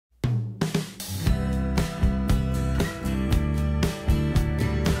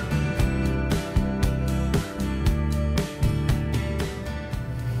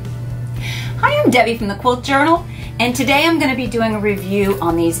Debbie from the Quilt Journal, and today I'm going to be doing a review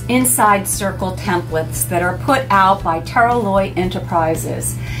on these inside circle templates that are put out by Teryl Loy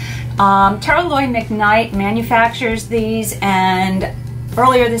Enterprises. Teryl Loy McKnight manufactures these, and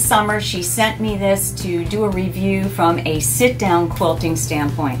earlier this summer she sent me this to do a review from a sit-down quilting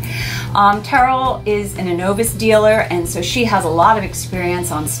standpoint. Teryl is an Innovis dealer, and so she has a lot of experience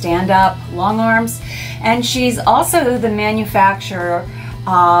on stand-up long arms, and she's also the manufacturer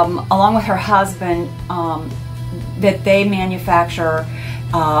along with her husband, that they manufacture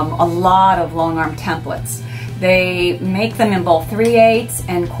a lot of long arm templates. They make them in both 3/8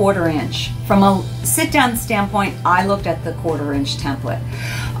 and 1/4 inch. From a sit-down standpoint, I looked at the 1/4 inch template.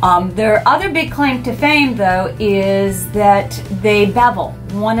 Their other big claim to fame, though, is that they bevel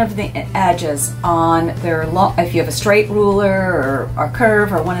one of the edges on their, if you have a straight ruler or a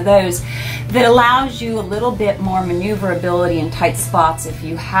curve or one of those, that allows you a little bit more maneuverability in tight spots if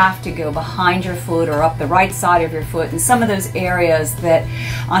you have to go behind your foot or up the right side of your foot, and some of those areas that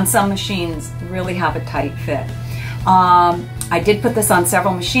on some machines really have a tight fit. I did put this on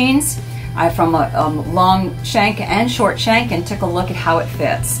several machines from a long shank and short shank, and took a look at how it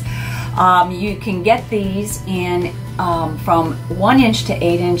fits. You can get these in from 1 inch to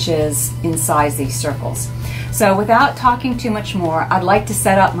 8 inches in size, these circles. So without talking too much more, I'd like to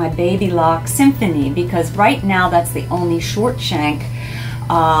set up my Baby Lock Symphony, because right now that's the only short shank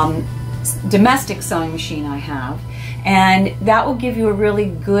domestic sewing machine I have, and that will give you a really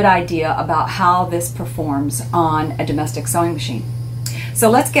good idea about how this performs on a domestic sewing machine. So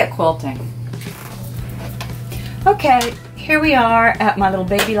let's get quilting. Okay, here we are at my little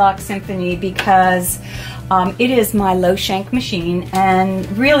Baby Lock Symphony, because it is my low shank machine, and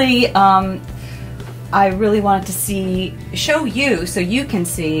really I really wanted to show you so you can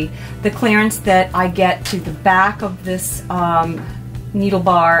see the clearance that I get to the back of this needle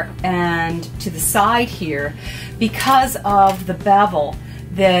bar and to the side here, because of the bevel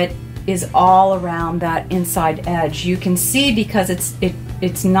that is all around that inside edge. You can see, because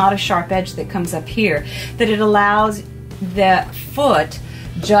it's not a sharp edge that comes up here, that it allows the foot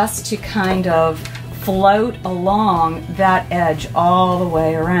just to kind of float along that edge all the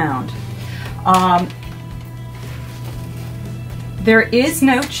way around. There is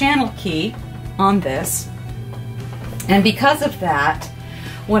no channel key on this, and because of that,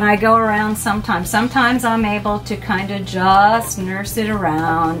 when I go around, sometimes I'm able to kind of just nurse it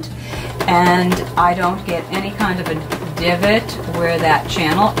around, and I don't get any kind of a divot where that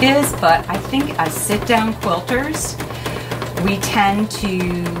channel is. But I think as sit-down quilters, we tend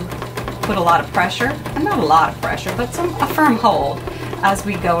to put a lot of pressure, and not a lot of pressure, but a firm hold as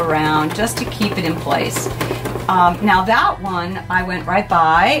we go around, just to keep it in place. Now that one, I went right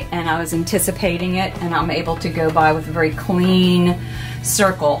by, and I was anticipating it, and I'm able to go by with a very clean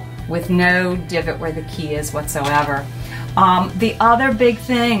circle with no divot where the key is whatsoever. The other big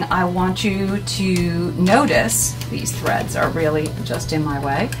thing I want you to notice, these threads are really just in my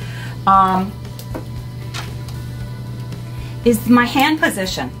way, is my hand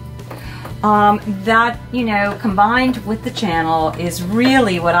position. That, you know, combined with the channel, is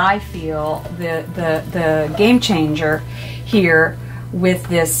really what I feel the game changer here with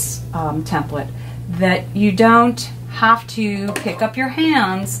this template. That you don't have to pick up your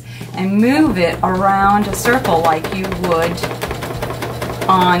hands and move it around a circle like you would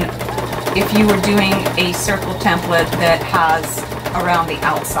if you were doing a circle template that has around the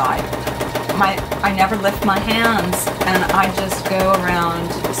outside. I never lift my hands, and I just go around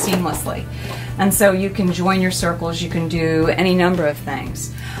seamlessly. And so you can join your circles, you can do any number of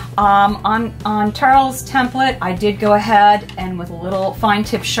things. On Teryl's template, I did go ahead and with a little fine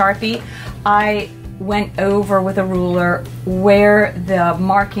tip Sharpie, I went over with a ruler where the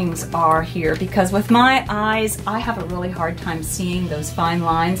markings are here, because with my eyes I have a really hard time seeing those fine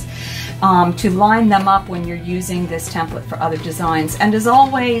lines. To line them up when you're using this template for other designs. And as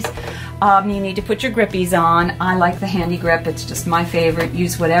always, you need to put your grippies on. I like the handy grip, it's just my favorite.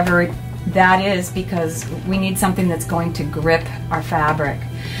 Use whatever that is, because we need something that's going to grip our fabric.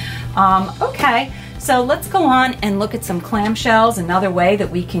 Okay, so let's go on and look at some clamshells, another way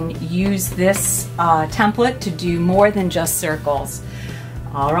that we can use this template to do more than just circles.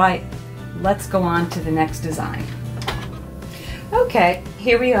 All right, let's go on to the next design. Okay,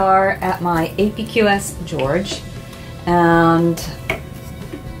 here we are at my APQS George, and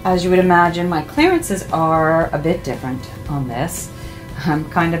as you would imagine, my clearances are a bit different on this. I'm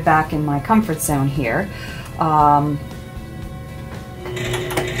kind of back in my comfort zone here. This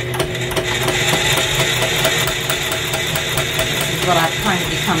is what I've kind of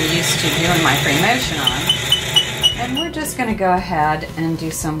become used to doing my free motion on. And we're just going to go ahead and do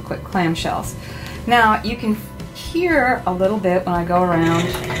some quick clamshells. Now you can hear a little bit when I go around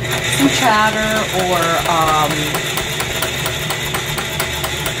some chatter or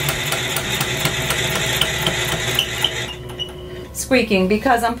squeaking,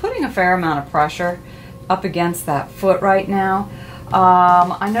 because I'm putting a fair amount of pressure up against that foot right now.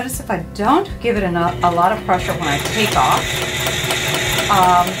 I notice if I don't give it a lot of pressure when I take off,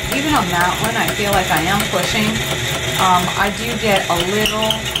 even on that one, I feel like I am pushing. I do get a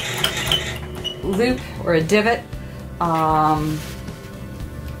little loop or a divot, a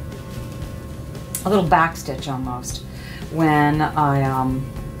little back stitch almost, when I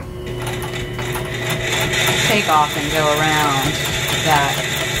take off and go around that.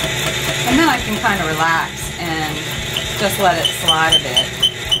 And then I can kind of relax and just let it slide a bit.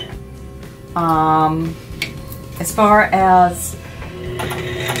 As far as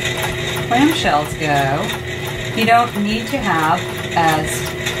clamshells go, you don't need to have, as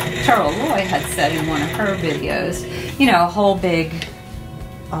Teryl Loy had said in one of her videos, you know, a whole big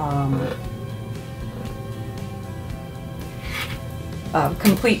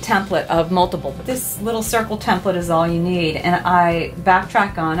complete template of multiple. This little circle template is all you need. And I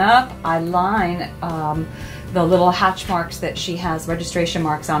backtrack on up, I line the little hatch marks that she has, registration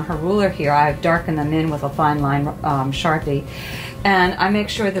marks on her ruler here. I've darkened them in with a fine line Sharpie. And I make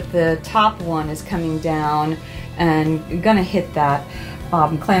sure that the top one is coming down and gonna hit that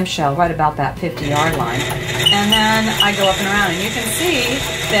clamshell right about that 50-yard line. And then I go up and around, and you can see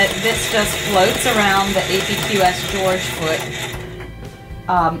that this just floats around the APQS George foot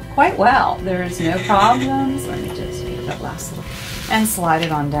quite well. There's no problems. Let me just get that last little, and slide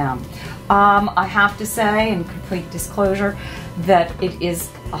it on down. I have to say, in complete disclosure, that it is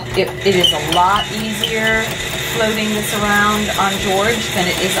a lot easier floating this around on George than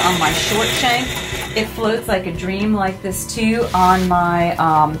it is on my short shank. It floats like a dream like this too on my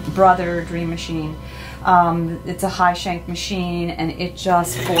Brother Dream Machine. It's a high shank machine, and it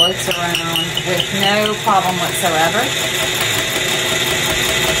just floats around with no problem whatsoever.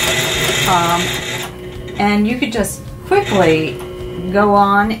 And you could just quickly go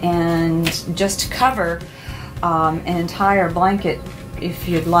on and just cover an entire blanket, if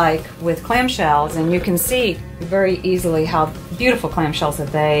you'd like, with clamshells, and you can see very easily how beautiful clamshells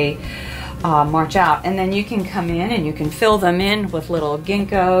that they march out. And then you can come in and you can fill them in with little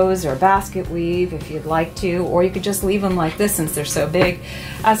ginkgos or basket weave if you'd like to, or you could just leave them like this, since they're so big,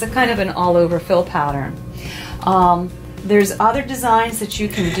 as a kind of an all-over fill pattern. There's other designs that you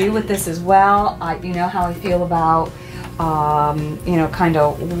can do with this as well. You know how I feel about you know, kind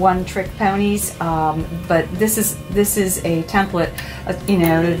of one-trick ponies, but this is a template. You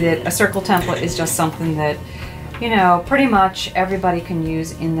know, that a circle template is just something that, you know, pretty much everybody can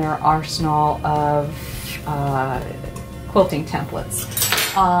use in their arsenal of quilting templates.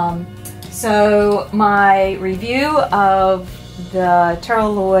 So my review of the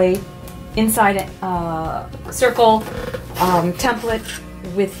Teryl Loy inside circle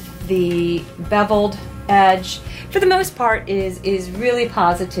template with the beveled edge, for the most part, is really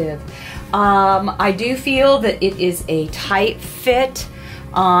positive. I do feel that it is a tight fit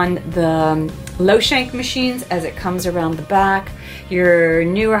on the low shank machines as it comes around the back. Your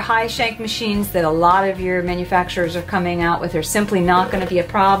newer high shank machines that a lot of your manufacturers are coming out with are simply not going to be a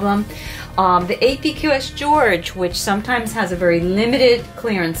problem. The APQS George, which sometimes has a very limited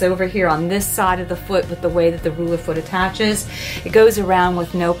clearance over here on this side of the foot with the way that the ruler foot attaches, it goes around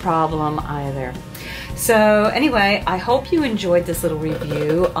with no problem either. So anyway, I hope you enjoyed this little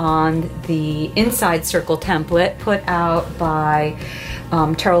review on the inside circle template put out by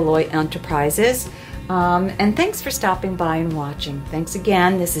Teryl Loy Enterprises. And thanks for stopping by and watching. Thanks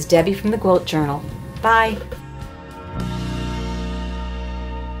again. This is Debbie from the Quilt Journal. Bye.